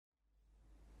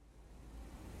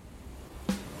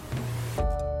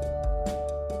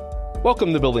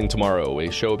Welcome to Building Tomorrow,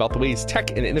 a show about the ways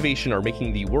tech and innovation are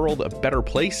making the world a better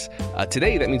place.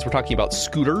 Today, that means we're talking about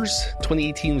scooters.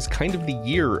 2018 was kind of the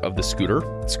year of the scooter.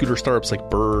 Scooter startups like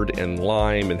Bird and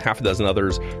Lime and half a dozen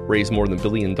others raised more than $1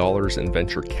 billion in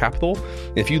venture capital.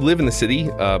 And if you live in the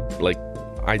city, like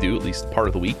I do, at least part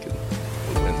of the week,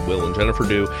 and Will and Jennifer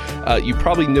do, you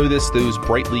probably noticed those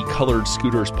brightly colored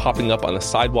scooters popping up on a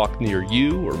sidewalk near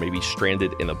you, or maybe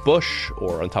stranded in a bush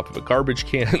or on top of a garbage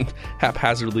can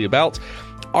haphazardly about.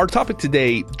 Our topic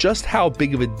today, just how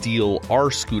big of a deal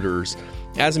are scooters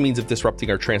as a means of disrupting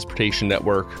our transportation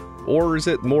network, or is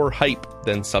it more hype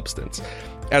than substance?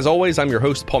 As always, I'm your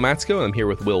host, Paul Matsko, and I'm here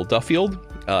with Will Duffield,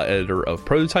 editor of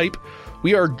Prototype.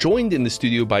 We are joined in the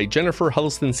studio by Jennifer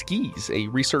Huddleston Skees, a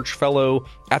research fellow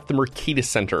at the Mercatus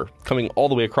Center, coming all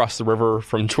the way across the river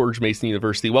from George Mason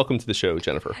University. Welcome to the show,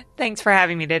 Jennifer. Thanks for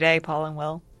having me today, Paul and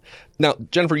Will. Now,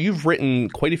 Jennifer, you've written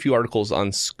quite a few articles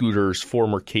on scooters for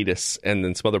Mercatus and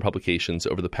then some other publications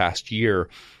over the past year.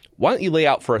 Why don't you lay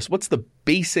out for us what's the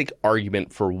basic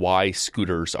argument for why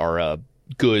scooters are a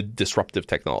good disruptive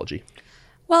technology?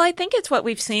 Well, I think it's what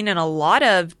we've seen in a lot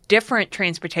of different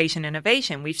transportation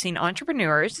innovation. We've seen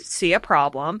entrepreneurs see a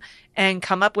problem and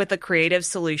come up with a creative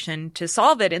solution to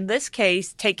solve it. In this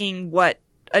case, taking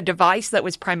a device that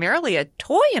was primarily a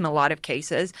toy in a lot of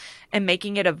cases and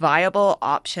making it a viable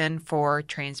option for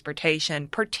transportation,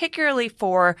 particularly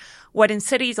for what in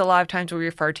cities a lot of times we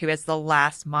refer to as the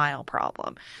last mile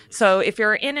problem. So if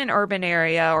you're in an urban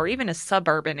area or even a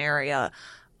suburban area,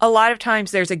 a lot of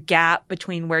times there's a gap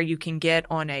between where you can get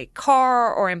on a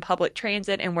car or in public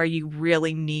transit and where you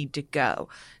really need to go.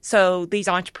 So these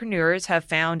entrepreneurs have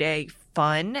found a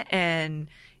fun and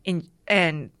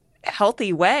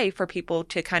healthy way for people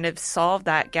to kind of solve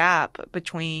that gap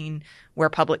between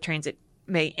where public transit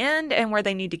may end and where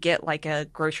they need to get like a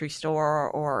grocery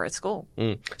store or a school.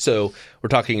 So we're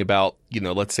talking about,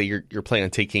 let's say you're planning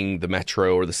on taking the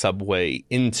metro or the subway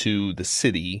into the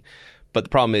city. But the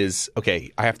problem is,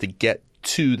 okay, I have to get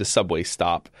to the subway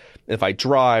stop. If I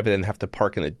drive and then have to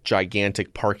park in a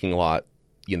gigantic parking lot,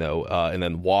 and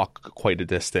then walk quite a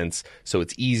distance, so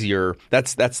it's easier.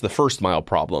 That's the first mile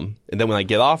problem. And then when I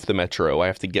get off the metro, I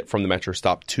have to get from the metro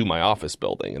stop to my office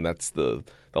building, and that's the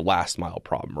last mile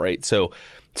problem, right? So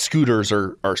scooters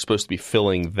are supposed to be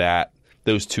filling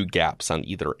those two gaps on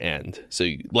either end. So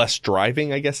less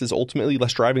driving, I guess, is ultimately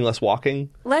less driving, less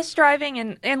walking? Less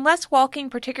driving and less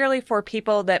walking, particularly for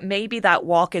people that maybe that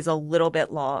walk is a little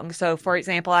bit long. So, for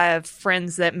example, I have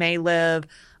friends that may live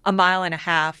 1.5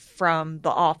 miles from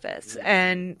the office.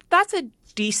 And that's a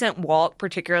decent walk,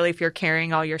 particularly if you're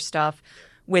carrying all your stuff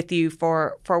with you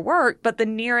for work. But the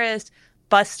nearest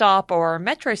bus stop or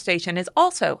metro station is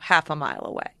also 0.5 mile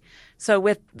away. So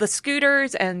with the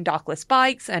scooters and dockless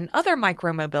bikes and other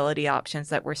micromobility options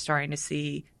that we're starting to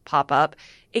see pop up,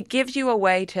 it gives you a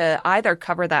way to either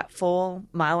cover that full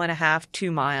 1.5 miles,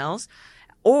 2 miles,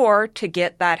 or to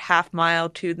get that 0.5 mile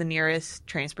to the nearest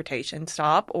transportation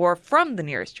stop or from the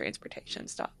nearest transportation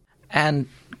stop. And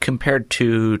compared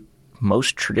to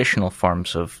most traditional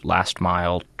forms of last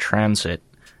mile transit,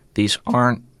 these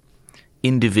aren't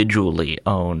individually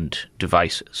owned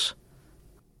devices.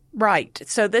 Right.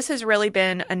 So this has really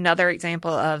been another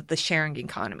example of the sharing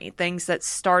economy, things that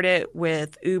started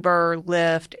with Uber,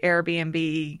 Lyft,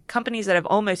 Airbnb, companies that have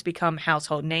almost become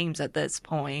household names at this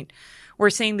point. We're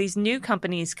seeing these new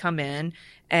companies come in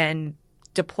and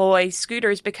deploy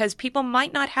scooters because people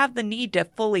might not have the need to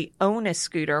fully own a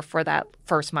scooter for that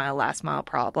first mile, last mile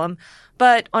problem,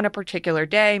 but on a particular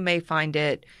day may find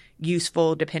it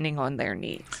useful depending on their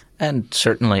needs. And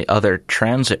certainly other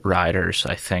transit riders,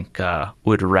 I think,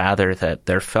 would rather that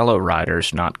their fellow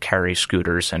riders not carry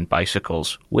scooters and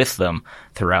bicycles with them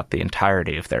throughout the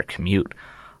entirety of their commute.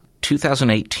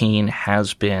 2018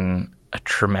 has been a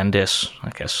tremendous,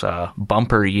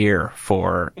 bumper year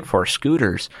for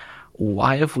scooters.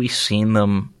 Why have we seen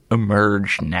them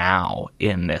emerge now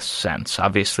in this sense?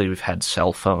 Obviously, we've had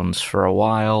cell phones for a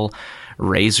while.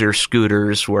 Razor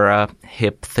scooters were a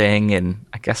hip thing in,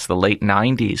 I guess, the late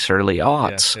 90s, early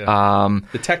aughts. Yeah.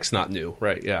 The tech's not new,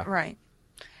 right? Yeah. Right.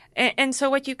 And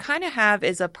so what you kind of have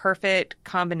is a perfect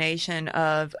combination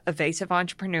of evasive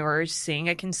entrepreneurs seeing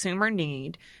a consumer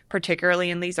need, particularly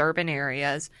in these urban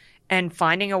areas, and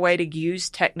finding a way to use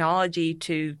technology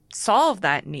to solve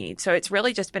that need. So it's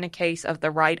really just been a case of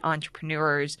the right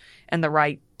entrepreneurs and the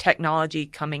right technology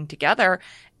coming together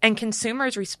and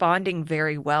consumers responding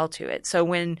very well to it. So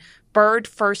when Bird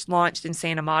first launched in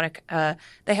Santa Monica,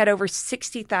 they had over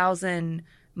 60,000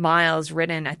 miles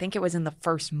ridden. I think it was in the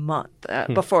first month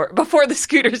before the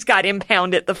scooters got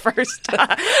impounded the first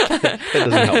time. That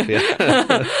doesn't help,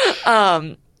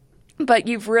 yeah. But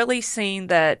you've really seen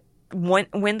that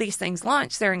when these things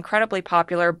launch, they're incredibly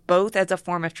popular, both as a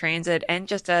form of transit and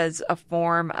just as a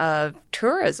form of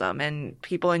tourism and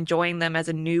people enjoying them as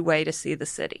a new way to see the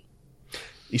city.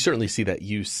 You certainly see that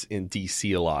use in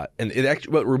DC a lot. And it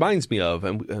actually, what it reminds me of,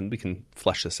 and we can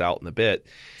flesh this out in a bit,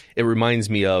 it reminds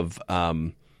me of,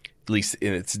 at least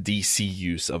in its DC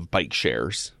use of bike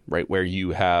shares, right? Where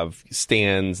you have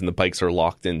stands and the bikes are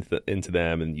locked into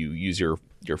them, and you use your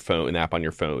phone, an app on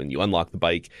your phone, and you unlock the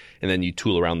bike, and then you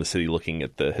tool around the city looking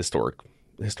at the historic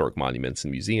monuments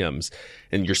and museums.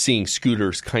 And you're seeing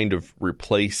scooters kind of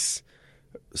replace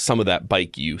some of that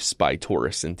bike use by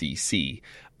tourists in DC.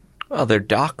 Well, they're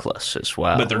dockless as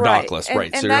well. But they're Right. dockless, And-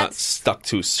 right? and So you're not that's- stuck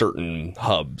to certain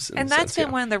hubs. And that's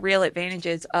been one of the real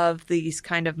advantages of these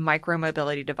kind of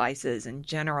micromobility devices in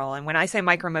general. And when I say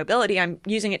micromobility, I'm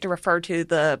using it to refer to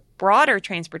the broader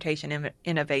transportation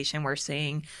innovation we're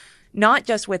seeing, not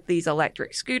just with these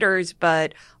electric scooters,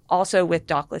 but also with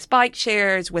dockless bike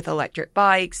shares, with electric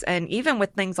bikes, and even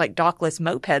with things like dockless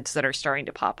mopeds that are starting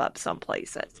to pop up some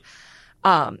places.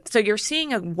 So you're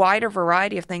seeing a wider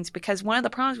variety of things, because one of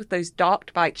the problems with those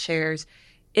docked bike shares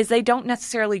is they don't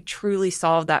necessarily truly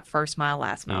solve that first mile,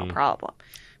 last mile problem.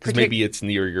 Because maybe it's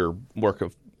near your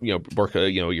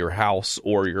your house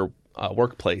or your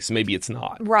workplace. Maybe it's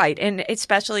not. Right. And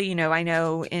especially, I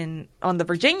know on the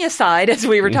Virginia side, as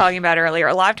we were talking about earlier,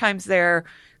 a lot of times they're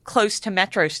close to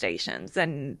metro stations.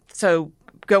 And so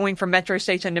going from metro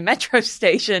station to metro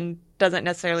station doesn't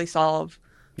necessarily solve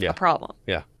a problem.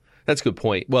 Yeah. That's a good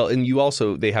point. Well, and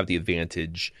they have the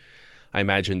advantage, I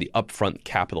imagine, the upfront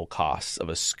capital costs of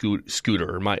a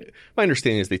scooter. My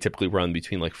understanding is they typically run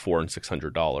between like $400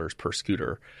 and $600 per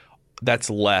scooter.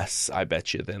 That's less, I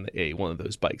bet you, than one of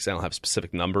those bikes. I don't have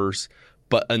specific numbers,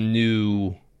 but a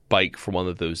new bike for one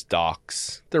of those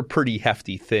docks, they're pretty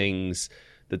hefty things.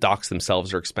 The docks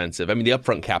themselves are expensive. I mean, the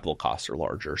upfront capital costs are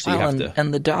larger, so you have to.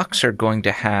 And the docks are going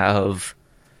to have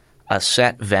a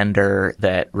set vendor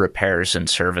that repairs and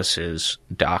services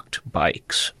docked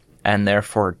bikes, and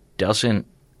therefore doesn't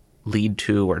lead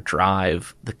to or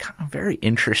drive the kind of very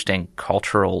interesting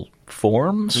cultural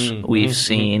forms we've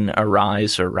seen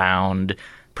arise around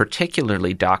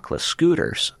particularly dockless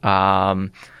scooters.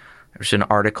 There's an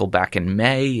article back in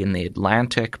May in The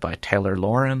Atlantic by Taylor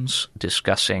Lawrence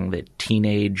discussing the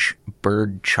teenage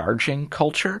bird charging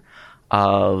culture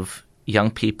of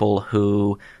young people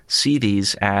who see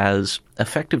these as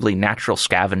effectively natural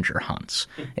scavenger hunts.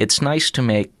 It's nice to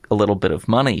make a little bit of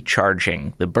money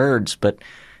charging the birds, but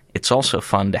it's also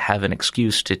fun to have an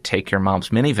excuse to take your mom's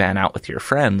minivan out with your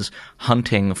friends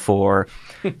hunting for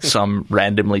some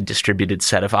randomly distributed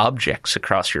set of objects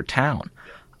across your town.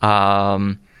 I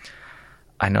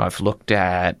know I've looked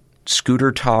at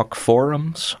Scooter Talk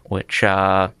forums, which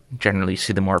generally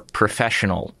see the more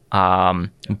professional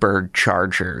bird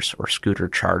chargers or scooter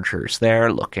chargers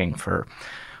there, looking for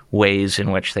ways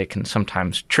in which they can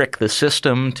sometimes trick the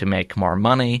system to make more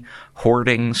money,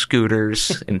 hoarding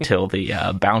scooters until the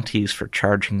bounties for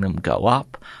charging them go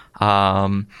up.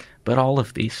 But all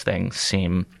of these things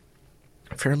seem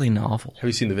fairly novel. Have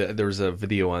you seen there was a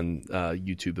video on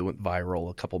YouTube that went viral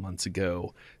a couple months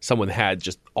ago. Someone had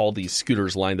just all these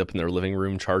scooters lined up in their living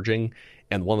room charging,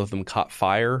 and one of them caught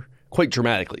fire quite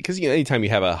dramatically. Because anytime you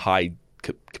have a high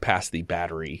capacity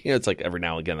battery, it's like every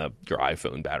now and again your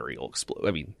iPhone battery will explode.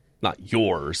 I mean, not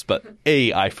yours, but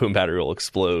a iPhone battery will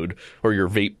explode, or your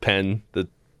vape pen.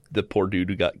 The poor dude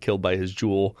who got killed by his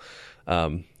Juul.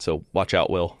 So watch out,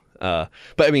 Will. But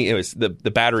I mean, anyways, the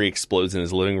battery explodes in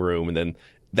his living room, and then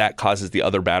that causes the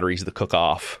other batteries to cook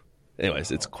off.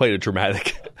 Anyways, it's quite a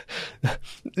dramatic.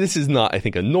 This is not, I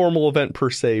think, a normal event per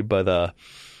se, but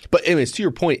anyways, to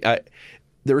your point,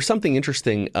 there was something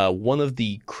interesting. One of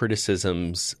the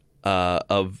criticisms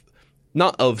of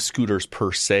not of scooters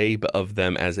per se, but of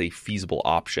them as a feasible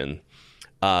option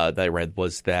that I read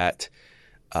was that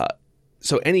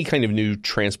so any kind of new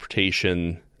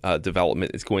transportation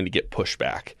development is going to get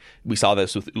pushback. We saw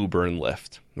this with Uber and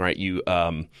Lyft, right?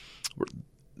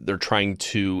 They're trying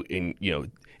to,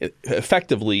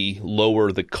 effectively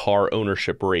lower the car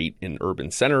ownership rate in urban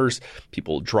centers.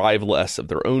 People drive less of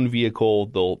their own vehicle.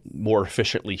 They'll more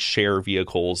efficiently share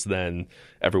vehicles than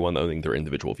everyone owning their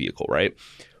individual vehicle, right?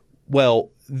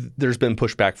 Well, there's been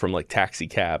pushback from like taxi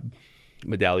cab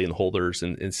medallion holders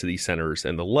in city centers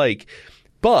and the like,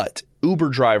 but Uber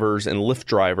drivers and Lyft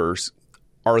drivers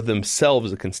are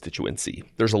themselves a constituency.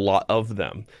 There's a lot of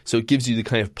them. So it gives you the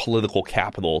kind of political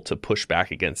capital to push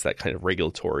back against that kind of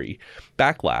regulatory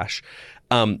backlash.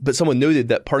 But someone noted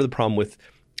that part of the problem with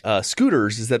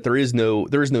scooters is that there is no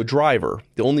driver.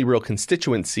 The only real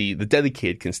constituency, the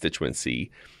dedicated constituency,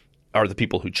 are the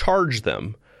people who charge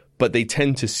them, but they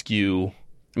tend to skew.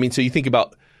 I mean, so you think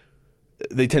about,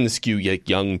 they tend to skew like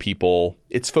young people.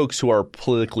 It's folks who are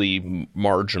politically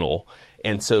marginal.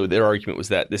 And so their argument was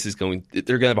that they're going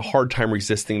to have a hard time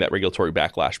resisting that regulatory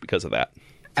backlash because of that.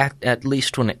 At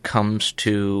least when it comes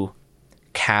to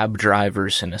cab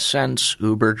drivers, in a sense,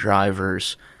 Uber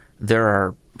drivers, there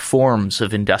are forms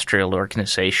of industrial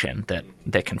organization that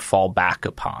they can fall back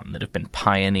upon that have been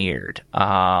pioneered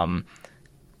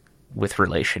with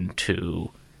relation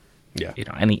to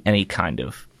any kind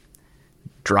of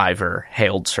driver,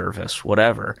 hailed service,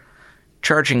 whatever.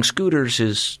 Charging scooters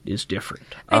is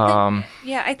different.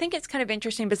 I think it's kind of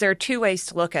interesting because there are two ways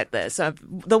to look at this.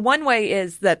 The one way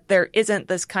is that there isn't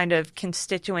this kind of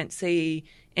constituency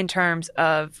in terms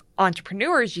of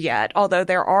entrepreneurs yet, although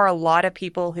there are a lot of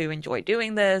people who enjoy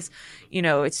doing this,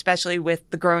 especially with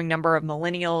the growing number of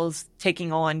millennials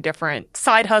taking on different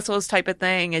side hustles type of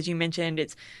thing. As you mentioned,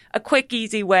 it's a quick,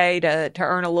 easy way to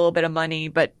earn a little bit of money,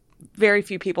 but very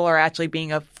few people are actually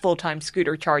being a full-time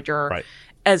scooter charger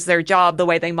as their job the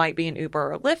way they might be an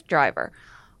Uber or Lyft driver.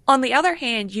 On the other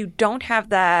hand, you don't have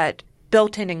that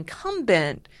built-in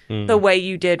incumbent the way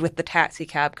you did with the taxi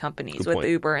cab companies, with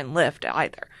Uber and Lyft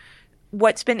either.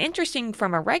 What's been interesting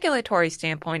from a regulatory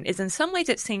standpoint is in some ways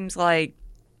it seems like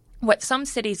what some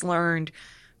cities learned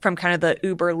from kind of the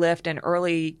Uber, Lyft, and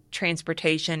early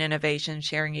transportation innovation,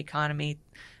 sharing economy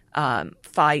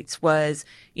fights was,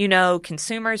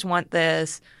 consumers want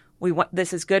this.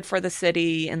 This is good for the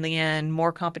city in the end.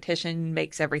 More competition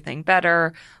makes everything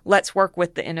better. Let's work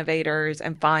with the innovators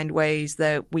and find ways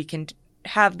that we can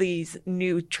have these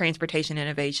new transportation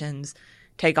innovations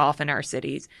take off in our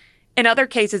cities. In other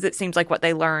cases, it seems like what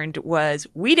they learned was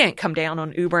we didn't come down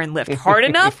on Uber and Lyft hard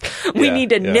enough. We need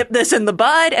to nip this in the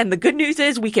bud. And the good news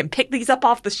is we can pick these up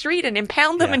off the street and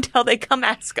impound them until they come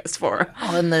ask us for them.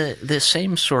 Well, and the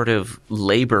same sort of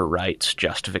labor rights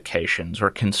justifications or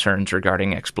concerns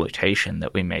regarding exploitation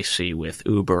that we may see with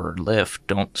Uber or Lyft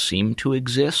don't seem to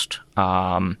exist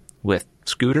with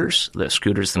scooters. The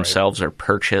scooters themselves are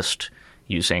purchased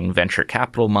using venture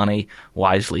capital money,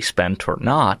 wisely spent or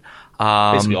not.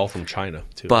 Basically all from China,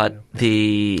 too. But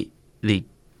the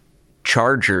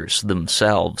chargers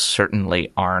themselves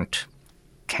certainly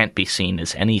can't be seen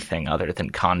as anything other than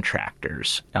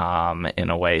contractors in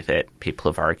a way that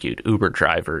people have argued Uber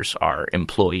drivers are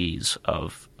employees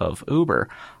of Uber.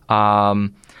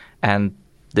 And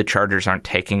the chargers aren't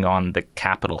taking on the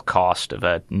capital cost of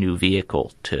a new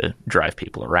vehicle to drive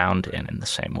people around in the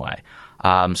same way.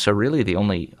 So really the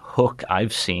only hook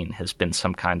I've seen has been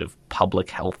some kind of public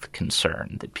health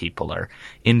concern that people are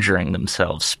injuring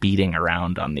themselves speeding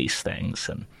around on these things.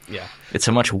 And it's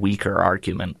a much weaker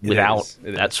argument without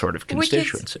that sort of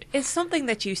constituency. Which is something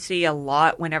that you see a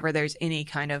lot whenever there's any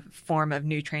kind of form of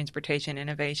new transportation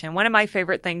innovation. One of my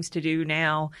favorite things to do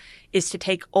now is to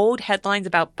take old headlines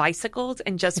about bicycles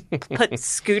and just put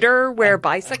scooter where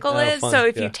bicycle is. Fun. So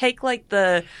if you take like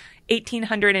the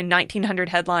 1800 and 1900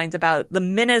 headlines about the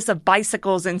menace of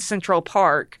bicycles in Central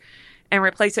Park and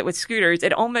replace it with scooters,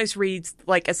 it almost reads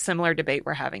like a similar debate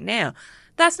we're having now.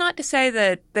 That's not to say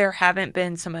that there haven't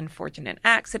been some unfortunate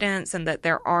accidents and that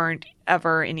there aren't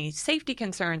ever any safety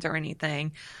concerns or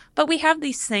anything, but we have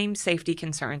these same safety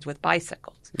concerns with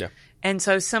bicycles. Yeah. And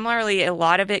so similarly, a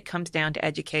lot of it comes down to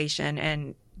education,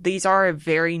 and these are a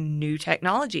very new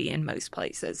technology in most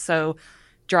places. So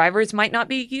drivers might not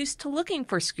be used to looking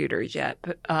for scooters yet.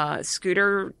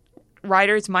 Scooter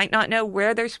riders might not know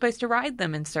where they're supposed to ride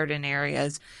them in certain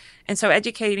areas. And so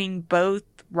educating both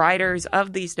riders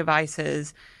of these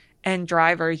devices and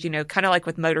drivers, kind of like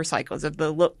with motorcycles, of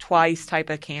the look twice type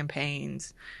of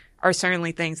campaigns are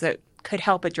certainly things that could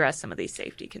help address some of these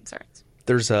safety concerns.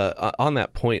 There's on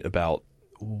that point about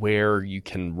where you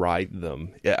can ride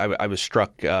them, I was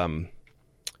struck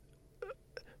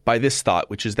by this thought,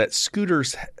 which is that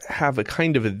scooters have a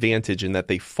kind of advantage in that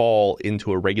they fall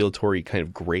into a regulatory kind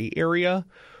of gray area,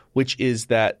 which is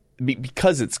that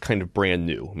because it's kind of brand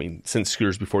new. I mean, since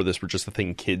scooters before this were just the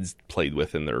thing kids played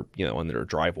with in their, on their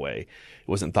driveway, it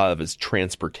wasn't thought of as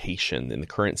transportation in the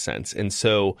current sense. And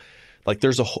so, like,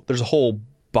 there's a whole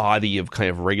body of kind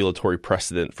of regulatory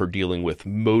precedent for dealing with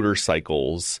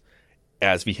motorcycles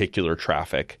as vehicular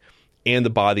traffic, and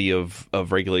the body of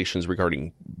regulations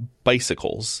regarding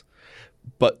bicycles.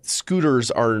 But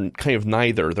scooters are kind of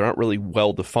neither. They're not really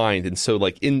well defined. And so,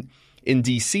 like, in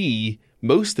D.C.,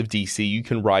 most of D.C., you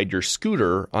can ride your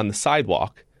scooter on the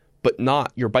sidewalk, but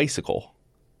not your bicycle,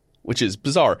 which is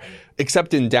bizarre,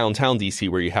 except in downtown D.C.,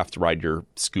 where you have to ride your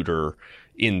scooter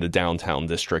in the downtown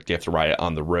district. You have to ride it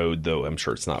on the road, though I'm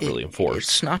sure it's not really enforced.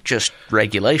 It's not just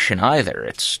regulation either.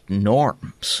 It's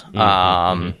norms.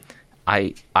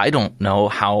 I don't know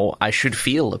how I should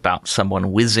feel about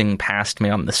someone whizzing past me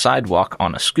on the sidewalk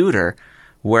on a scooter,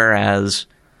 whereas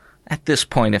at this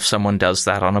point, if someone does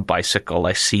that on a bicycle,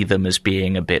 I see them as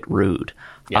being a bit rude.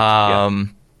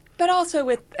 But also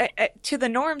with to the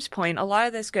Norm's point, a lot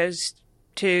of this goes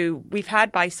to we've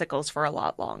had bicycles for a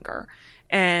lot longer.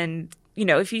 And, you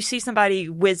know, if you see somebody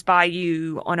whiz by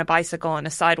you on a bicycle on a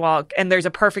sidewalk and there's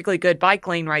a perfectly good bike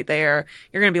lane right there,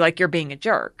 you're going to be like, you're being a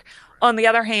jerk. On the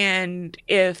other hand,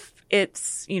 if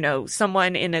it's, you know,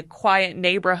 someone in a quiet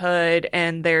neighborhood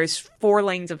and there's 4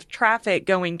 lanes of traffic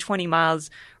going 20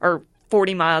 miles or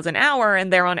 40 miles an hour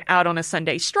and they're out on a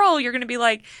Sunday stroll, you're going to be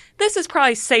like, this is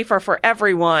probably safer for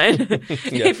everyone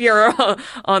if you're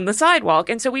on the sidewalk.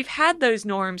 And so we've had those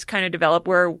norms kind of develop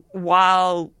where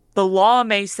while the law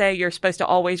may say you're supposed to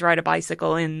always ride a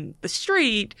bicycle in the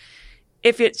street,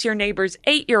 if it's your neighbor's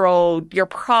 8-year-old, you're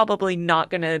probably not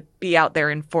going to be out there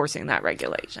enforcing that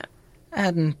regulation.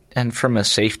 And from a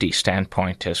safety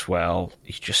standpoint as well,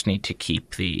 you just need to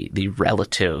keep the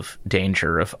relative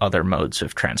danger of other modes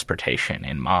of transportation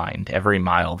in mind. Every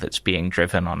mile that's being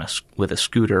driven with a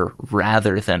scooter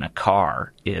rather than a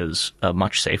car is a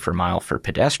much safer mile for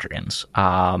pedestrians.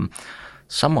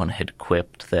 Someone had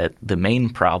quipped that the main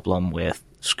problem with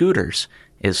scooters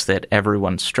is that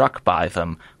everyone struck by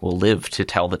them will live to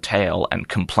tell the tale and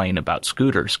complain about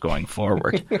scooters going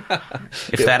forward.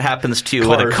 If that happens to you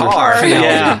with a car,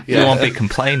 you won't be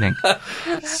complaining.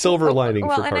 Silver lining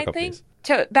for car and I companies.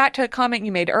 think back to a comment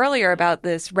you made earlier about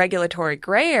this regulatory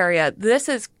gray area, this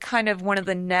is kind of one of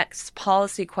the next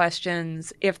policy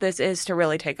questions if this is to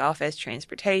really take off as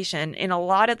transportation. In a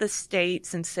lot of the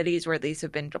states and cities where these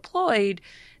have been deployed,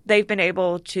 they've been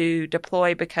able to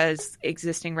deploy because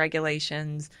existing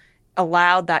regulations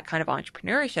allowed that kind of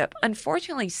entrepreneurship.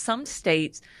 Unfortunately, some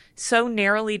states so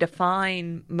narrowly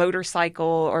define motorcycle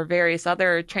or various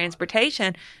other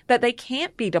transportation that they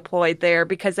can't be deployed there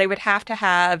because they would have to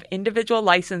have individual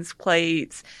license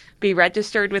plates, be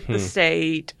registered with the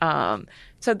state.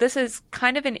 So this is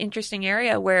kind of an interesting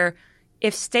area where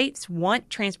if states want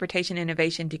transportation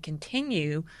innovation to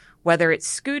continue, whether it's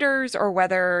scooters or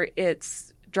whether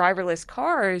it's driverless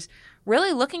cars,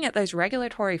 really looking at those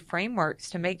regulatory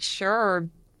frameworks to make sure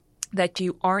that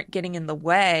you aren't getting in the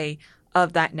way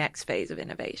of that next phase of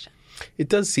innovation. It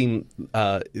does seem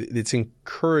it's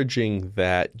encouraging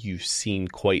that you've seen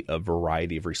quite a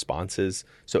variety of responses.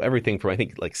 So everything from, I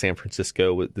think, like San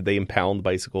Francisco, they impound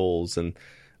bicycles, and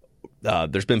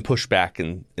there's been pushback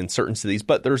in certain cities,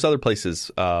 but there's other places.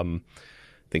 I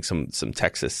think some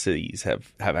Texas cities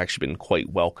have actually been quite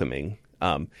welcoming.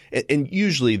 And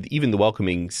usually even the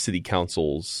welcoming city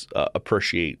councils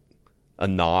appreciate a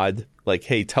nod, like,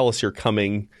 hey, tell us you're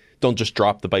coming. Don't just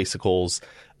drop the bicycles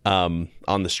on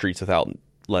the streets without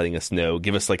letting us know.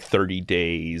 Give us like 30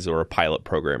 days or a pilot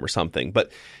program or something.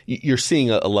 But you're seeing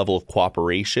a level of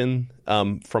cooperation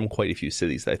from quite a few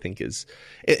cities that I think is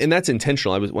 – and that's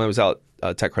intentional. When I was out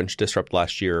TechCrunch Disrupt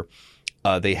last year,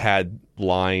 they had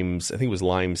Lime's – I think it was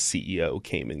Lime's CEO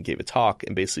came and gave a talk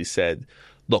and basically said –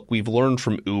 look, we've learned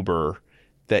from Uber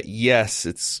that, yes,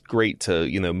 it's great to,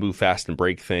 move fast and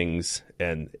break things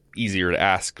and easier to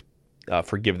ask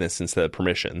forgiveness instead of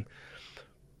permission.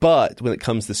 But when it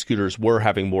comes to scooters, we're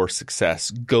having more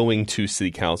success going to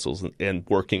city councils and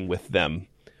working with them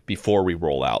before we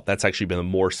roll out. That's actually been a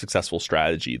more successful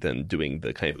strategy than doing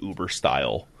the kind of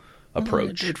Uber-style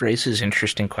approach. It raises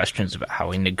interesting questions about how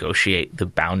we negotiate the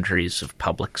boundaries of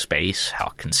public space,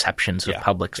 how conceptions of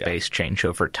public space change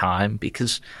over time,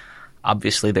 because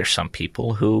obviously there's some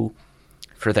people who,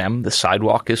 for them, the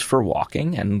sidewalk is for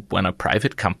walking, and when a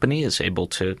private company is able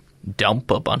to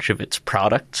dump a bunch of its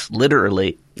products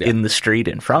literally in the street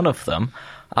in front of them,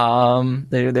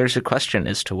 there's a question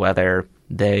as to whether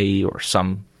they or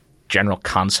some general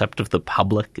concept of the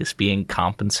public is being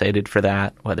compensated for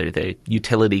that, whether the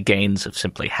utility gains of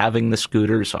simply having the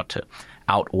scooters ought to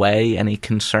outweigh any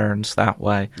concerns that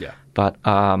way. Yeah. But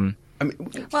and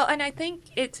I think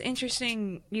it's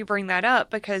interesting you bring that up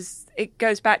because it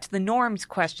goes back to the norms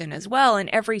question as well. And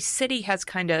every city has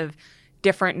kind of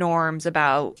different norms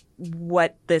about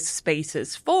what this space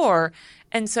is for.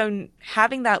 And so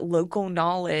having that local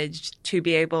knowledge to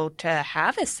be able to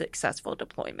have a successful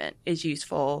deployment is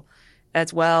useful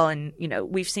as well. And,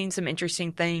 we've seen some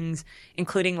interesting things,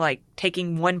 including like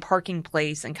taking one parking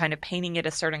place and kind of painting it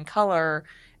a certain color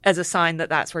as a sign that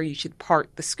that's where you should park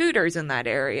the scooters in that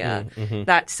area. Mm-hmm.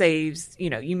 That saves,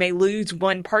 you may lose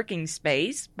one parking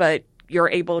space, but you're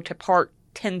able to park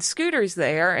 10 scooters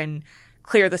there and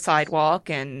clear the sidewalk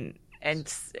and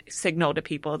signal to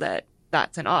people that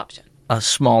that's an option. a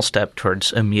small step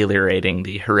towards ameliorating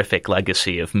the horrific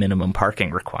legacy of minimum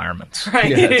parking requirements. Right.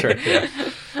 Yeah, that's right.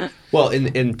 Yeah. Well,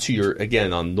 and to your,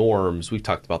 again, on norms, we've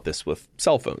talked about this with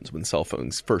cell phones. When cell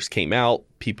phones first came out,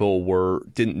 people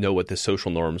didn't know what the social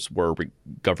norms were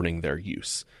governing their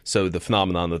use. So the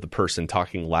phenomenon of the person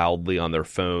talking loudly on their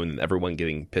phone and everyone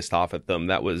getting pissed off at them,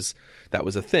 that was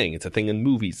a thing. It's a thing in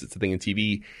movies. It's a thing in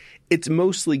TV. It's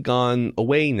mostly gone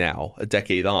away now, a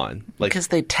decade on. Because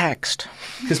they text.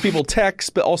 Because people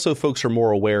text, but also folks are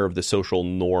more aware of the social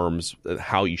norms,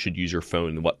 how you should use your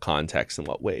phone, in what context, in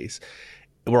what ways.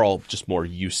 We're all just more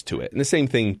used to it. And the same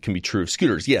thing can be true of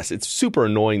scooters. Yes, it's super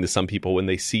annoying to some people when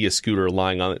they see a scooter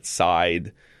lying on its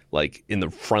side, like in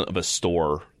the front of a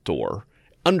store door.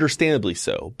 Understandably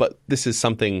so. But this is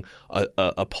something,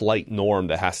 a polite norm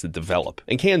that has to develop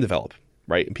and can develop,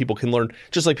 right? And people can learn,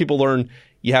 just like people learn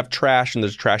you have trash and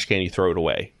there's a trash can, you throw it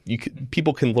away.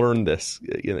 People can learn this.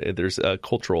 There's a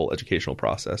cultural, educational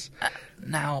process.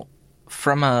 Now,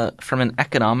 from an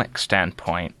economic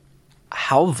standpoint,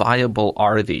 how viable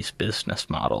are these business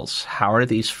models? How are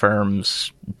these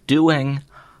firms doing?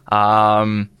 Are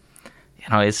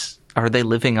they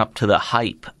living up to the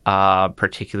hype,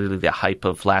 particularly the hype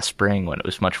of last spring when it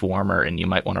was much warmer and you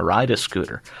might want to ride a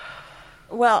scooter?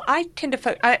 Well, I tend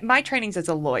to my training's as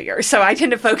a lawyer, so I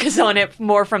tend to focus on it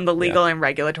more from the legal and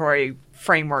regulatory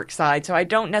framework side. So I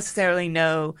don't necessarily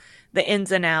know the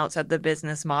ins and outs of the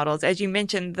business models. As you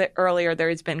mentioned earlier, there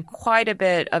has been quite a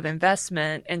bit of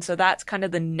investment, and so that's kind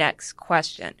of the next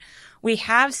question. We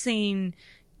have seen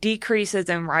decreases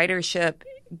in ridership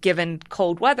given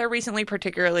cold weather recently,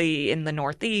 particularly in the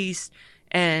Northeast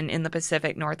and in the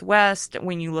Pacific Northwest.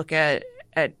 When you look at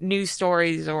news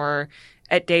stories or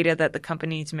at data that the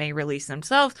companies may release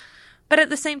themselves. But at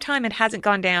the same time, it hasn't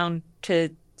gone down to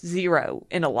zero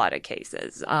in a lot of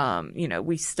cases.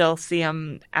 We still see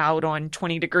them out on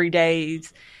 20-degree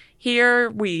days.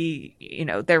 Here,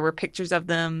 there were pictures of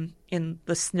them in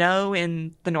the snow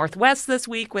in the Northwest this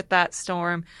week with that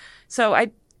storm. So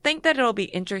I think that it'll be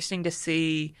interesting to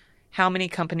see how many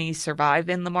companies survive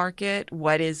in the market,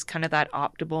 what is kind of that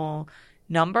optimal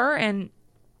number, and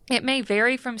it may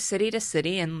vary from city to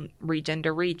city and region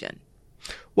to region.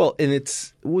 Well, and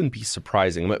it wouldn't be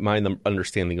surprising. My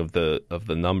understanding of the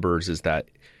numbers is that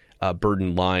Bird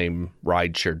and Lime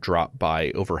rideshare dropped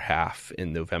by over half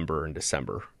in November and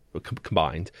December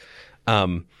combined.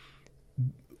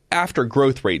 After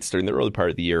growth rates during the early part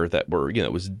of the year that were,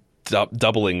 it was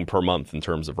doubling per month in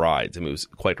terms of rides. I mean, it was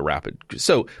quite a rapid.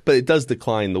 So, but it does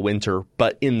decline in the winter.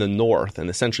 But in the north, and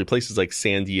essentially places like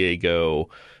San Diego,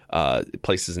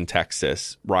 places in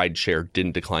Texas, rideshare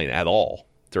didn't decline at all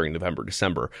during November,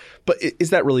 December. But is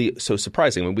that really so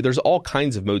surprising? I mean, there's all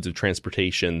kinds of modes of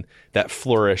transportation that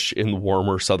flourish in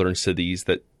warmer southern cities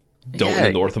that don't in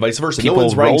the north and vice versa. People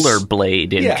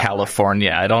rollerblade in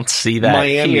California. I don't see that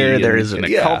Miami here. There isn't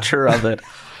a culture of it.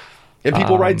 And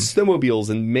people ride snowmobiles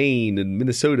in Maine and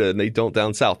Minnesota, and they don't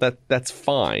down south. That's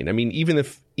fine. I mean, even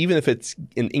if it's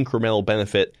an incremental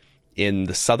benefit in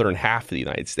the southern half of the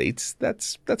United States,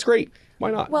 that's great. Why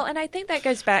not? Well, and I think that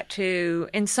goes back to,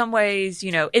 in some ways,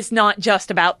 it's not just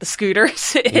about the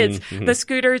scooters. It's the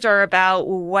scooters are about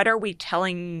what are we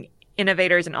telling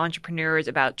innovators and entrepreneurs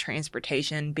about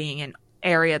transportation being an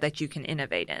area that you can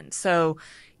innovate in. So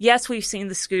yes, we've seen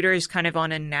the scooters kind of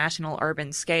on a national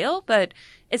urban scale, but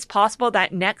it's possible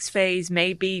that next phase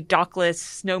may be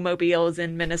dockless snowmobiles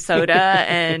in Minnesota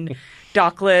and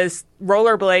dockless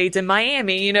rollerblades in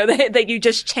Miami, that you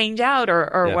just change out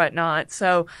or whatnot.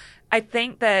 So I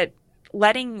think that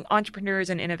letting entrepreneurs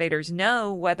and innovators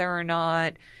know whether or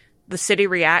not the city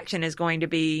reaction is going to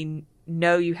be,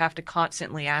 no, you have to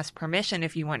constantly ask permission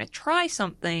if you want to try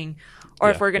something, or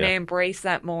if we're going to embrace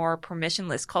that more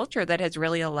permissionless culture that has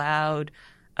really allowed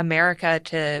America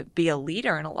to be a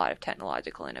leader in a lot of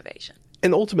technological innovation.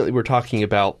 And ultimately, we're talking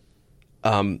about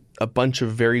a bunch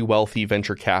of very wealthy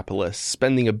venture capitalists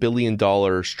spending $1 billion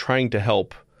trying to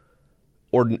help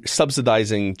or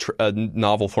subsidizing a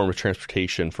novel form of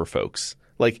transportation for folks.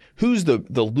 Like, who's the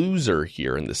loser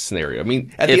here in this scenario? I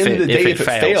mean, at the end of the day, if it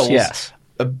fails,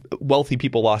 wealthy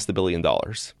people lost $1 billion.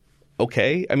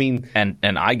 Okay, I mean, and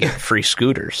I get free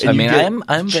scooters. I mean,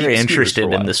 I'm very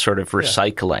interested in this sort of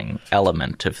recycling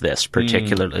element of this,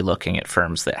 particularly looking at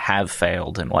firms that have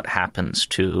failed and what happens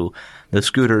to the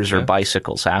scooters or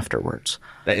bicycles afterwards.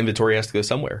 That inventory has to go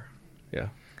somewhere. Yeah.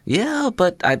 Yeah,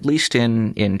 but at least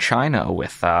in China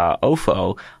with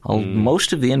OFO,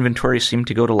 most of the inventory seemed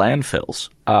to go to landfills.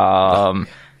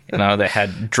 They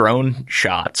had drone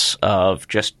shots of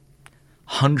just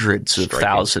hundreds of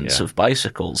thousands of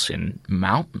bicycles in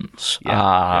mountains.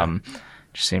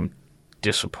 Just seemed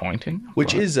disappointing.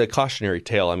 Which is a cautionary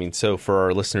tale. I mean, so for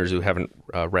our listeners who haven't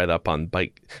read up on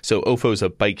bike, so Ofo is a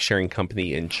bike sharing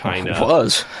company in China.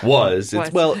 Was.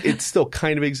 It still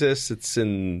kind of exists. It's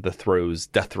in the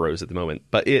death throes at the moment.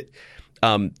 But it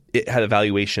had a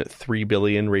valuation at $3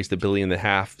 billion, raised $1.5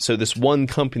 billion. So this one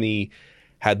company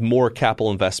had more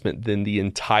capital investment than the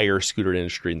entire scooter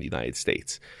industry in the United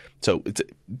States. So it's a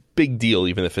big deal,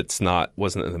 even if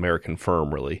wasn't an American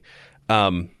firm really.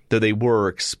 Though they were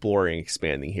exploring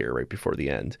expanding here right before the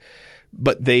end,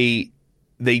 but they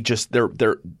were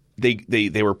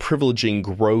privileging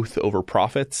growth over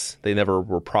profits. They never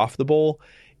were profitable,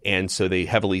 and so they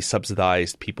heavily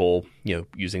subsidized people,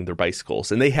 using their bicycles.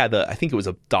 And they had I think it was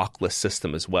a dockless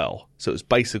system as well. So it was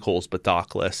bicycles but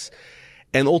dockless,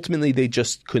 and ultimately they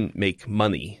just couldn't make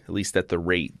money, at least at the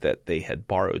rate that they had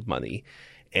borrowed money,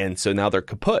 and so now they're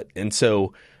kaput. And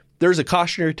so there's a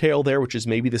cautionary tale there, which is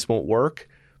maybe this won't work.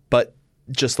 But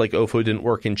just like Ofo didn't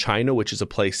work in China, which is a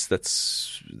place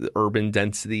that's the urban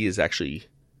density is actually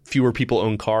fewer people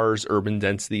own cars. Urban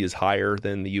density is higher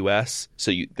than the U.S.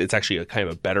 So it's actually a kind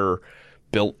of a better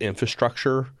built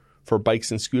infrastructure for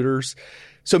bikes and scooters.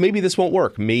 So maybe this won't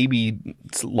work. Maybe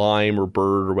Lime or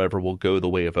Bird or whatever will go the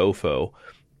way of Ofo.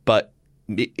 But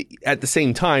at the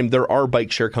same time, there are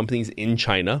bike share companies in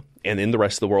China and in the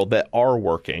rest of the world that are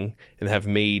working and have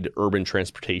made urban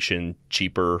transportation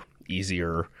cheaper,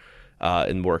 easier,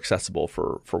 and more accessible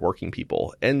for working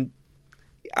people. And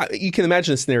you can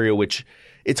imagine a scenario which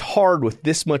it's hard with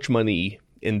this much money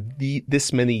and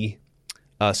this many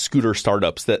scooter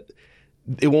startups that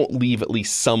it won't leave at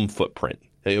least some footprint.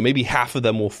 Maybe half of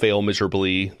them will fail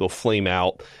miserably. They'll flame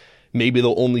out. Maybe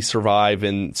they'll only survive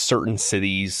in certain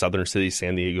cities, southern cities,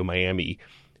 San Diego, Miami.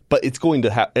 But it's going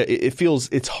to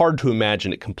it's hard to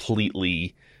imagine it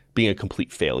completely being a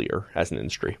complete failure as an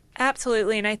industry.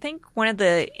 Absolutely. And I think one of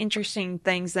the interesting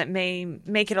things that may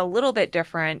make it a little bit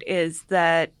different is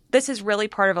that this is really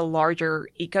part of a larger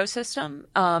ecosystem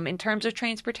in terms of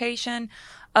transportation.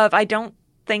 I don't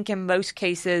think in most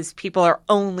cases people are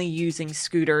only using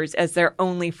scooters as their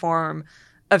only form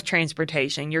of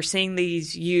transportation. You're seeing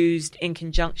these used in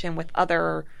conjunction with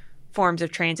other forms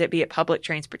of transit, be it public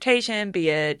transportation, be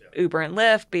it Uber and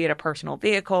Lyft, be it a personal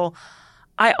vehicle.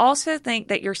 I also think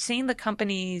that you're seeing the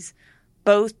companies,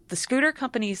 both the scooter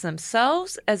companies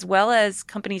themselves, as well as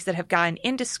companies that have gotten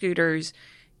into scooters,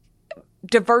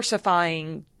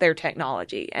 diversifying their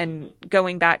technology. And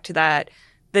going back to that,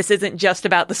 this isn't just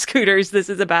about the scooters. This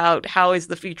is about how is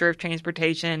the future of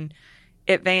transportation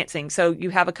advancing. So you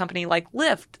have a company like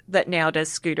Lyft that now does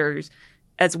scooters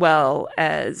as well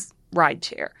as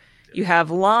rideshare. You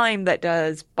have Lime that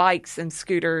does bikes and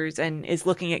scooters and is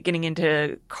looking at getting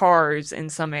into cars in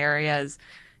some areas.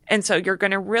 And so you're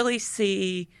going to really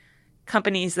see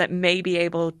companies that may be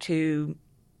able to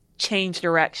change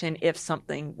direction if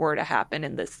something were to happen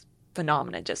and this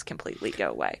phenomenon just completely go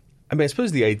away. I mean, I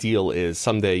suppose the ideal is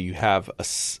someday you have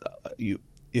you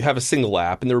have a single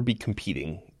app, and there would be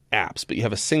competing apps, but you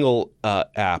have a single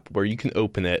app where you can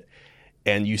open it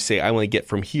and you say, I want to get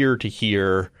from here to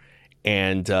here.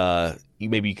 And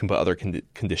maybe you can put other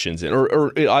conditions in,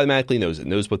 or it automatically knows. It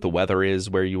knows what the weather is,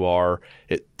 where you are.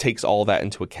 It takes all that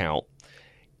into account.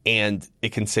 And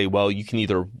it can say, well, you can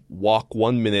either walk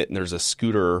 1 minute and there's a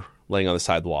scooter laying on the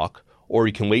sidewalk, or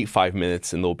you can wait 5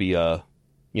 minutes and there'll be an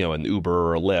Uber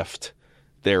or a Lyft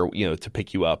there, to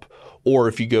pick you up. Or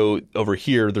if you go over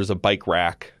here, there's a bike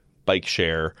rack, bike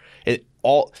share.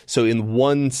 So in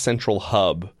one central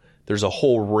hub, there's a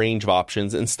whole range of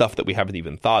options and stuff that we haven't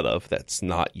even thought of that's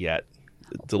not yet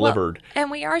delivered. Well,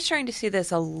 and we are starting to see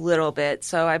this a little bit.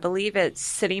 So I believe it's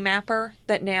Citymapper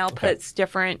that now puts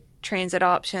different transit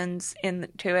options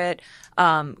into it.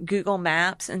 Google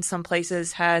Maps in some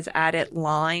places has added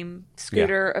Lime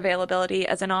scooter availability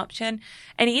as an option.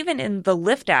 And even in the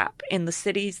Lyft app, in the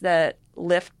cities that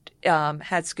Lyft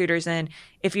had scooters in,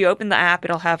 if you open the app,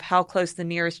 it'll have how close the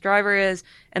nearest driver is,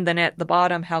 and then at the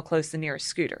bottom, how close the nearest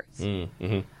scooter is.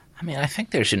 Mm-hmm. I mean, I think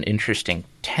there's an interesting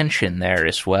tension there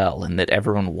as well, in that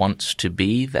everyone wants to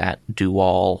be that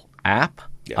do-all app,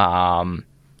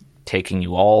 taking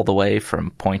you all the way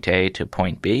from point A to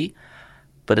point B.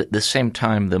 But at the same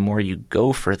time, the more you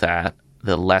go for that,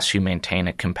 the less you maintain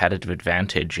a competitive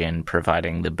advantage in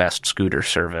providing the best scooter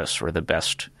service or the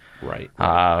best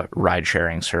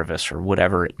ride-sharing service or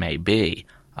whatever it may be.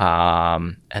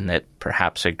 And that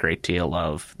perhaps a great deal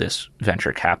of this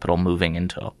venture capital moving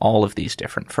into all of these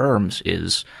different firms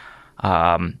is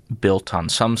built on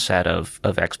some set of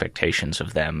expectations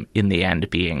of them in the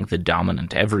end being the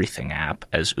dominant everything app,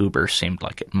 as Uber seemed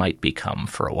like it might become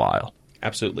for a while.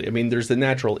 Absolutely. I mean, there's the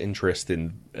natural interest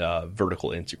in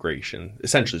vertical integration,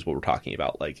 essentially is what we're talking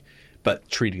about, but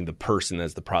treating the person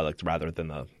as the product rather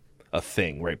than a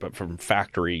thing, right? But from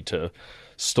factory to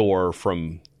store,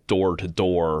 from door to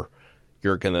door,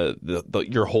 you're going to,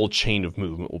 your whole chain of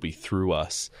movement will be through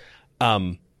us.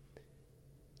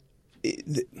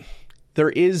 There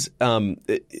is, so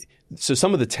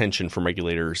some of the tension from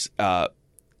regulators,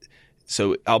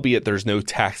 so albeit there's no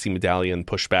taxi medallion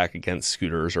pushback against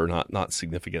scooters, or not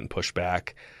significant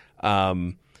pushback,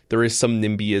 there is some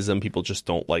NIMBYism. People just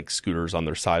don't like scooters on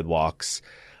their sidewalks.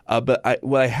 But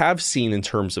what I have seen in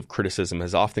terms of criticism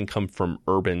has often come from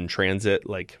urban transit,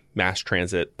 like mass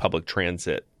transit, public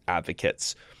transit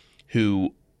advocates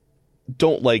who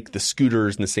don't like the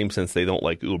scooters in the same sense they don't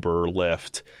like Uber or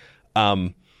Lyft.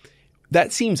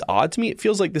 That seems odd to me. It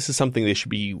feels like this is something they should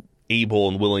be able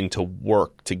and willing to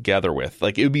work together with.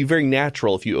 Like, it would be very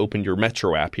natural if you opened your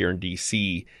Metro app here in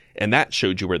DC and that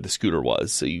showed you where the scooter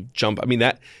was. So you jump. I mean,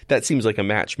 that seems like a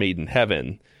match made in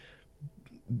heaven.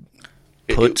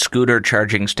 Put scooter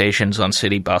charging stations on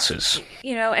city buses.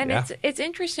 And it's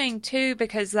interesting, too,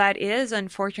 because that is,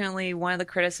 unfortunately, one of the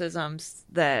criticisms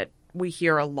that we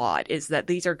hear a lot is that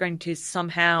these are going to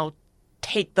somehow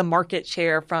take the market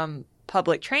share from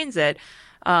public transit.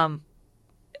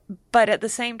 But at the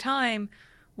same time,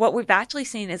 what we've actually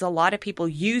seen is a lot of people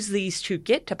use these to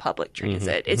get to public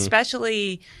transit,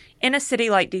 especially in a city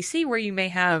like DC, where you may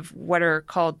have what are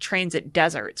called transit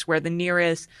deserts, where the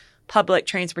nearest public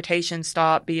transportation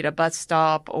stop, be it a bus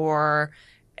stop or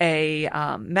a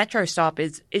metro stop,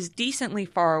 is decently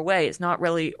far away. It's not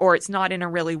really, or it's not in a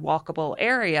really walkable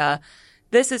area.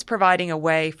 This is providing a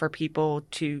way for people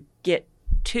to get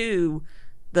to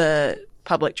the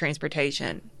public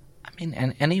transportation. I mean,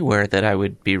 and anywhere that I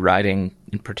would be riding,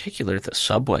 in particular the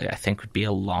subway, I think would be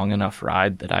a long enough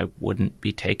ride that I wouldn't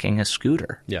be taking a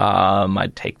scooter. Yeah.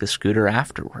 I'd take the scooter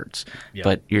afterwards. Yeah.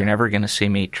 But you're never going to see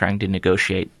me trying to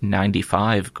negotiate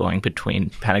 95 going between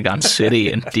Pentagon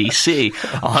City and D.C.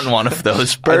 on one of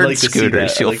those bird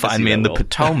scooters. You'll find me in the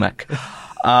Potomac.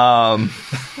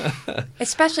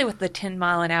 Especially with the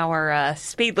 10-mile-an-hour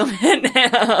speed limit.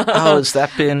 How has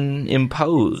that been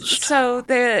imposed? So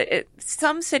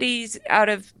some cities, out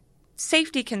of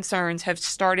safety concerns, have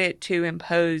started to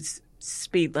impose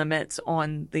speed limits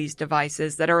on these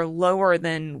devices that are lower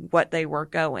than what they were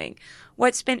going.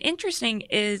 What's been interesting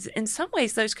is, in some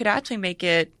ways, those could actually make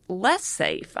it less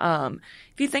safe.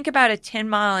 If you think about a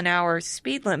 10-mile-an-hour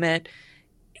speed limit,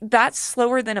 that's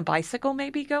slower than a bicycle may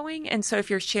be going. And so if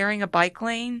you're sharing a bike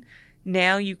lane,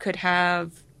 now you could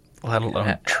have... Let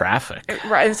alone traffic.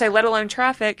 Right, and say let alone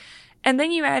traffic. And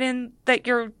then you add in that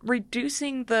you're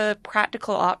reducing the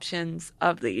practical options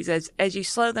of these. As you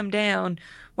slow them down,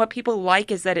 what people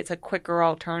like is that it's a quicker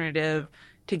alternative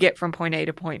to get from point A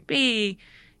to point B.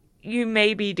 You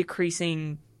may be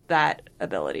decreasing that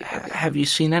ability. Have you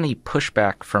seen any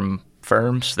pushback from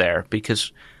firms there?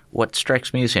 Because what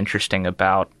strikes me as interesting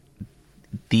about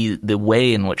the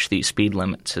way in which these speed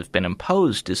limits have been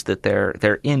imposed is that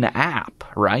they're in-app,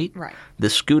 right? Right. The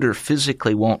scooter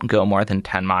physically won't go more than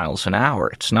 10 miles an hour.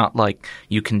 It's not like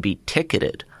you can be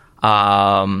ticketed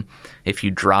if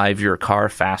you drive your car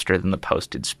faster than the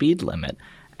posted speed limit.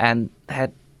 And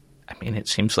that, I mean, it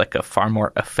seems like a far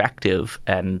more effective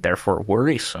and therefore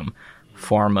worrisome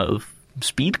form of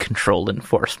speed control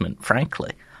enforcement,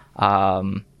 frankly.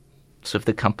 So have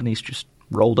the companies just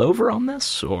rolled over on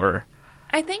this, or?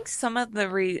 I think some of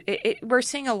we're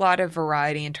seeing a lot of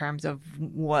variety in terms of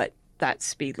what that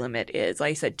speed limit is. Like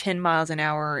I said, 10 miles an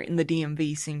hour in the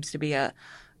DMV seems to be a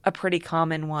pretty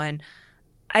common one.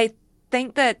 I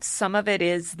think that some of it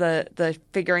is the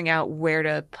figuring out where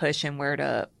to push and where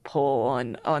to pull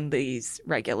on these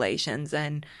regulations.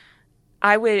 And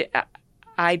I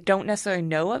don't necessarily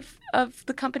know of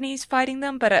the companies fighting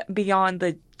them, but beyond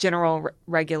the general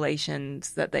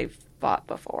regulations that they've fought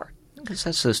before. Because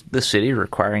that's the city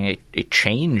requiring a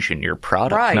change in your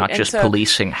product, right. Not just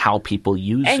policing how people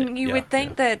use it. And you would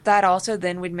think that also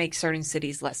then would make certain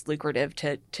cities less lucrative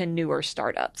to newer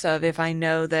startups. So if I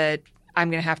know that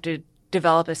I'm going to have to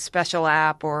develop a special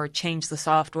app or change the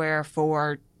software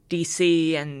for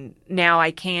DC, and now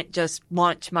I can't just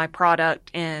launch my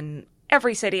product in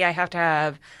every city, I have to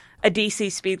have a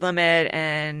DC speed limit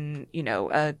and,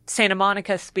 a Santa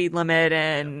Monica speed limit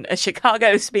and a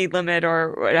Chicago speed limit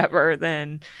or whatever,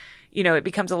 then, it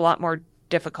becomes a lot more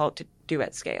difficult to do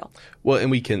at scale. Well,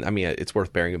 and it's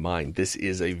worth bearing in mind, this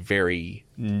is a very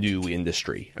new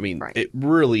industry. I mean, right. It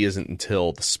really isn't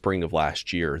until the spring of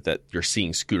last year that you're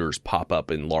seeing scooters pop up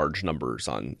in large numbers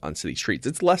on city streets.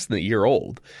 It's less than a year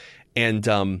old. And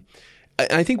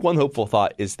I think one hopeful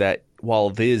thought is that while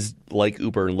it is like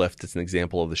Uber and Lyft, it's an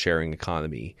example of the sharing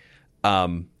economy.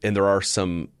 And there are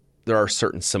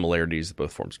certain similarities with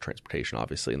both forms of transportation,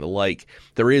 obviously, and the like.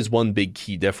 There is one big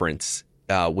key difference,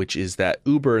 which is that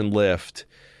Uber and Lyft,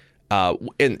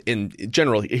 in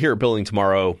general, here at Building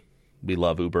Tomorrow, we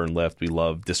love Uber and Lyft. We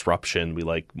love disruption. We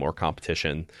like more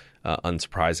competition,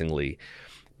 unsurprisingly.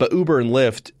 But Uber and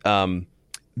Lyft,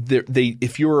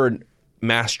 if you're a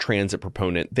mass transit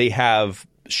proponent, they have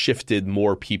shifted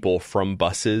more people from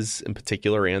buses in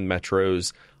particular and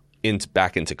metros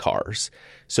back into cars.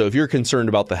 So if you're concerned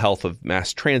about the health of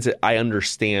mass transit, I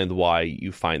understand why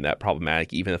you find that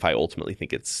problematic, even if I ultimately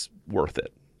think it's worth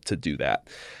it to do that.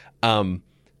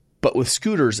 But with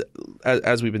scooters,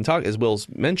 as we've been talking, as Will's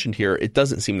mentioned here, it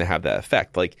doesn't seem to have that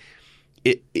effect. Like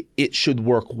it should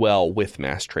work well with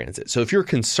mass transit. So if your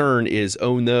concern is,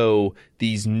 oh no,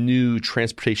 these new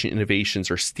transportation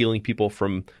innovations are stealing people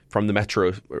from the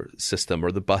metro system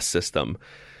or the bus system,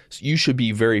 so you should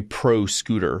be very pro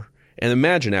scooter. And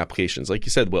imagine applications, like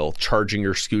you said, Will, charging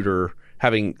your scooter,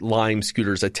 having Lime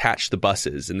scooters attached to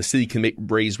buses, and the city can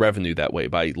raise revenue that way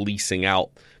by leasing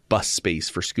out bus space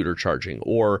for scooter charging,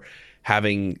 or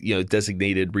having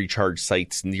designated recharge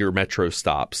sites near metro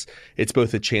stops. It's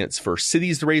both a chance for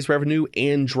cities to raise revenue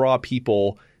and draw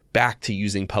people back to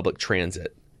using public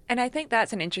transit. And I think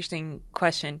that's an interesting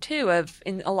question, too, of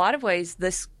in a lot of ways,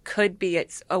 this could be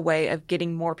a way of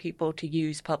getting more people to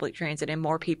use public transit and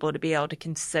more people to be able to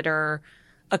consider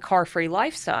a car-free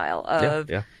lifestyle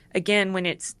Again, when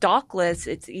it's dockless,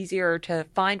 it's easier to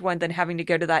find one than having to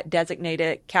go to that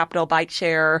designated Capital Bike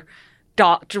Share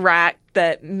docked rack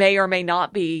that may or may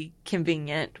not be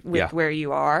convenient with where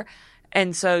you are.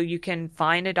 And so you can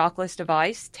find a dockless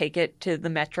device, take it to the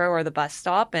metro or the bus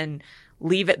stop and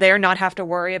leave it there, not have to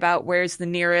worry about where's the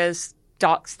nearest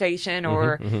dock station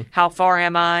or how far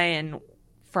am I and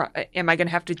am I going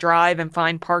to have to drive and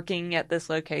find parking at this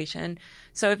location.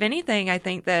 So if anything, I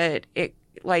think that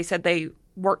like I said, they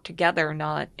work together,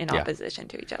 not in opposition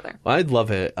to each other. Well, I'd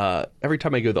love it. Every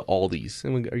time I go to Aldi's,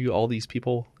 are you Aldi's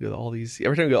people? Go to Aldi's?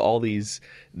 Every time I go to Aldi's,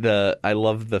 I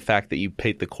love the fact that you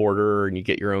pay the quarter and you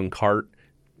get your own cart,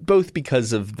 both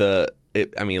because of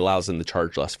it allows them to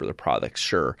charge less for their products,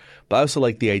 sure. But I also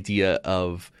like the idea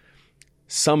of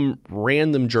some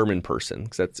random German person,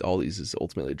 because that's Aldi's is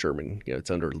ultimately German.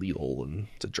 It's under Lidl and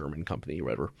it's a German company or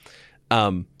whatever.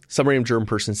 Some random German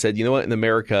person said, you know what, in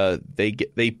America, they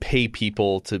pay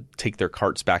people to take their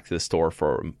carts back to the store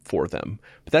for them.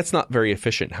 But that's not very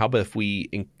efficient. How about if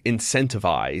we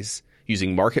incentivize,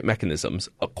 using market mechanisms,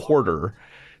 a quarter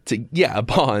to, a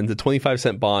bond, a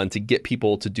 25-cent bond to get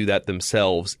people to do that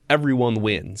themselves? Everyone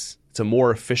wins. It's a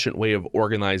more efficient way of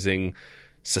organizing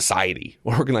society,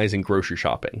 organizing grocery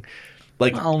shopping.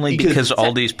 Only because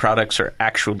all these products are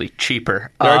actually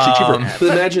cheaper. They're actually cheaper.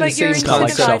 But imagine the you're same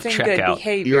incentivizing concept. good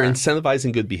behavior. You're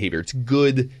incentivizing good behavior. It's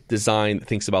good design that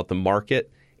thinks about the market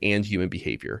and human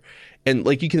behavior. And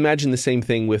you can imagine the same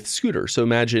thing with scooters. So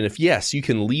imagine if, yes, you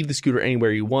can leave the scooter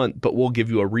anywhere you want, but we'll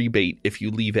give you a rebate if you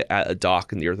leave it at a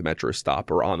dock near the metro stop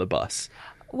or on a bus.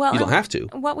 Well, you don't have to.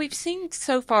 What we've seen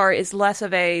so far is less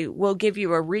of we'll give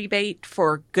you a rebate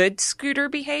for good scooter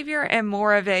behavior and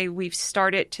more of we've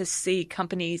started to see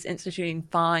companies instituting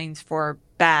fines for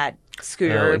bad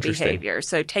scooter behavior.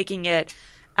 So taking it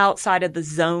outside of the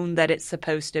zone that it's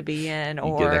supposed to be in,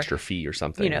 or you get an extra fee or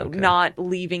something. Not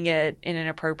leaving it in an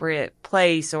appropriate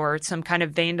place, or some kind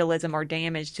of vandalism or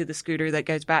damage to the scooter that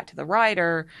goes back to the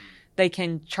rider. They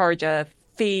can charge a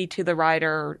fee to the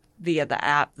rider via the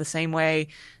app, the same way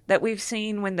that we've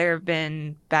seen when there have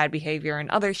been bad behavior in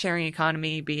other sharing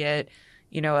economy, be it,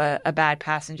 a bad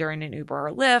passenger in an Uber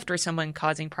or Lyft, or someone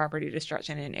causing property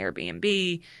destruction in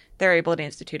Airbnb. They're able to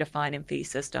institute a fine and fee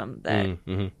system that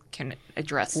can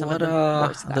address some of the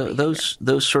worst of that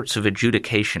those sorts of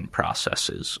adjudication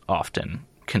processes often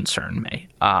concern me,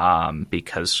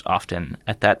 because often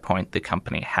at that point the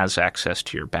company has access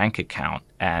to your bank account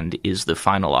and is the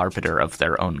final arbiter of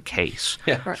their own case.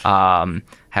 Yeah. Right.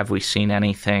 Have we seen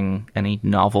any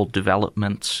novel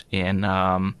developments in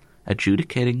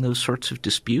adjudicating those sorts of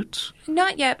disputes?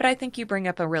 Not yet, but I think you bring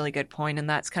up a really good point, and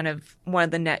that's kind of one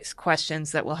of the next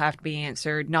questions that will have to be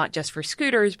answered, not just for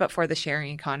scooters, but for the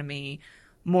sharing economy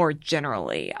more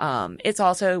generally. It's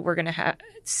also, we're going to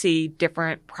see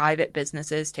different private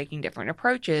businesses taking different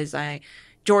approaches.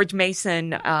 George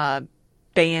Mason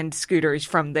banned scooters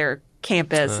from their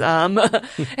campus,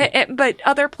 but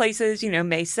other places,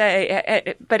 may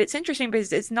say, but it's interesting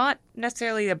because it's not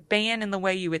necessarily a ban in the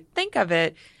way you would think of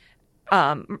it.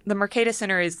 The Mercatus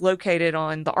Center is located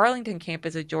on the Arlington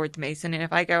campus of George Mason, and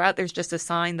if I go out, there's just a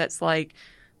sign that's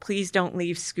please don't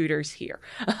leave scooters here.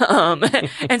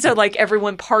 And so like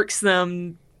everyone parks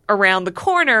them around the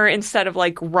corner instead of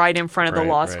like right in front of the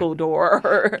law school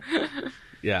door.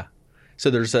 Yeah. So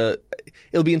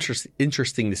it'll be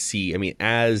interesting to see. I mean,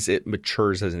 as it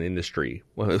matures as an industry,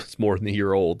 well, it's more than a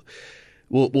year old,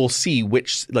 we'll see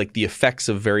which, like the effects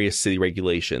of various city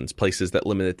regulations, places that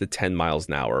limit it to 10 miles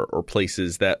an hour or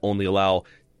places that only allow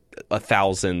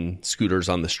 1,000 scooters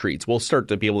on the streets. We'll start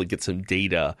to be able to get some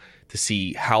data to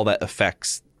see how that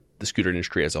affects the scooter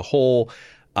industry as a whole,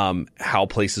 how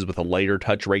places with a lighter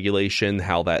touch regulation,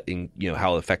 how that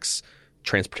how it affects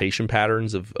transportation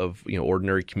patterns of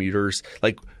ordinary commuters.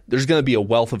 Like there's going to be a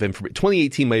wealth of information.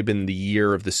 2018 might have been the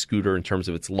year of the scooter in terms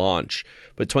of its launch,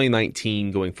 but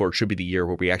 2019 going forward should be the year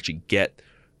where we actually get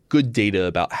good data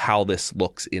about how this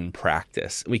looks in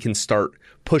practice. We can start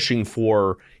pushing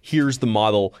for, here's the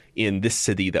model in this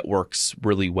city that works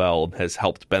really well and has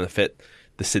helped benefit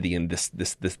the city in this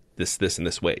and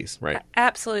this ways, right?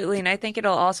 Absolutely. And I think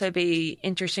it'll also be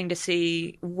interesting to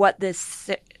see what this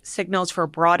signals for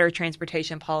broader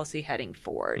transportation policy heading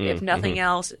forward. If nothing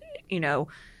else, the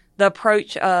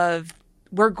approach of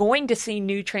we're going to see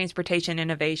new transportation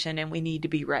innovation and we need to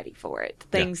be ready for it.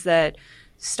 Things that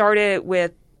started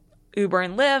with Uber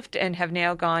and Lyft and have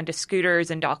now gone to scooters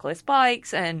and dockless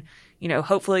bikes, and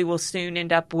hopefully we'll soon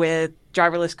end up with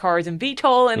driverless cars and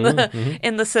VTOL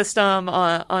in the system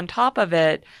on top of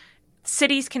it.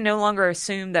 Cities can no longer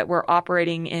assume that we're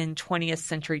operating in 20th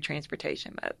century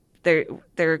transportation mode.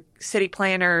 Their city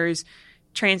planners,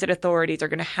 transit authorities are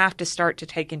going to have to start to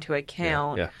take into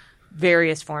account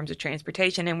various forms of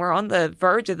transportation, and we're on the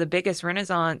verge of the biggest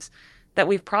renaissance that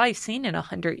we've probably seen in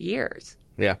 100 years.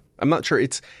 Yeah, I'm not sure.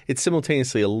 It's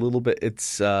simultaneously a little bit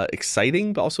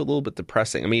exciting, but also a little bit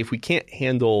depressing. I mean, if we can't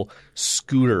handle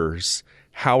scooters,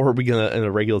 how are we going to, in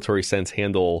a regulatory sense,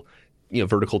 handle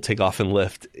vertical takeoff and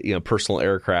lift, personal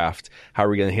aircraft? How are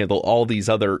we going to handle all these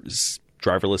other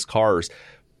driverless cars,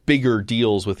 bigger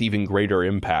deals with even greater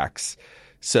impacts?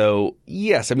 So,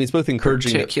 yes, I mean, it's both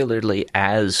encouraging. Particularly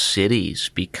as cities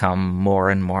become more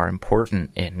and more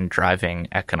important in driving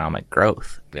economic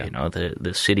growth. Yeah.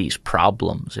 The city's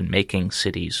problems in making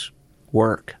cities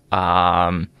work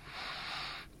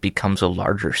becomes a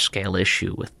larger scale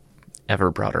issue with ever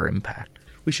broader impact.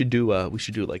 We should do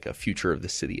like a future of the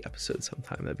city episode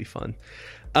sometime. That'd be fun.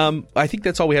 I think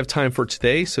that's all we have time for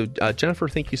today. So, Jennifer,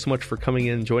 thank you so much for coming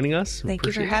in and joining us. Thank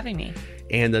you for having me.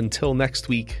 And until next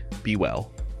week, be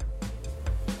well.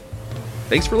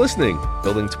 Thanks for listening.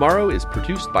 Building Tomorrow is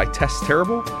produced by Tess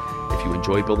Terrible. If you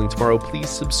enjoy Building Tomorrow, please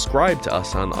subscribe to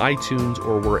us on iTunes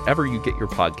or wherever you get your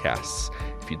podcasts.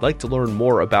 If you'd like to learn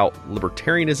more about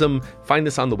libertarianism, find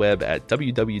us on the web at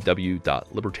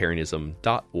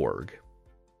www.libertarianism.org.